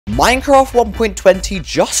Minecraft 1.20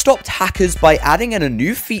 just stopped hackers by adding in a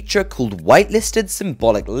new feature called whitelisted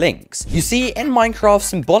symbolic links. You see, in Minecraft,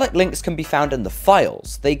 symbolic links can be found in the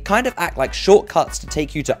files. They kind of act like shortcuts to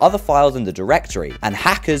take you to other files in the directory, and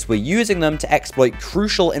hackers were using them to exploit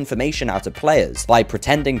crucial information out of players by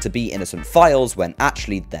pretending to be innocent files when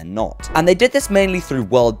actually they're not. And they did this mainly through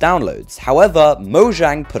world downloads. However,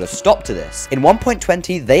 Mojang put a stop to this. In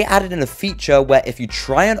 1.20, they added in a feature where if you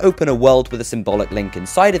try and open a world with a symbolic link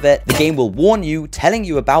inside of it, the game will warn you, telling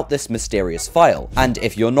you about this mysterious file. And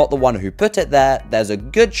if you're not the one who put it there, there's a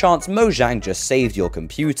good chance Mojang just saved your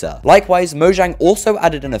computer. Likewise, Mojang also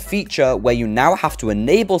added in a feature where you now have to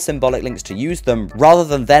enable symbolic links to use them rather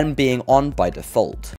than them being on by default.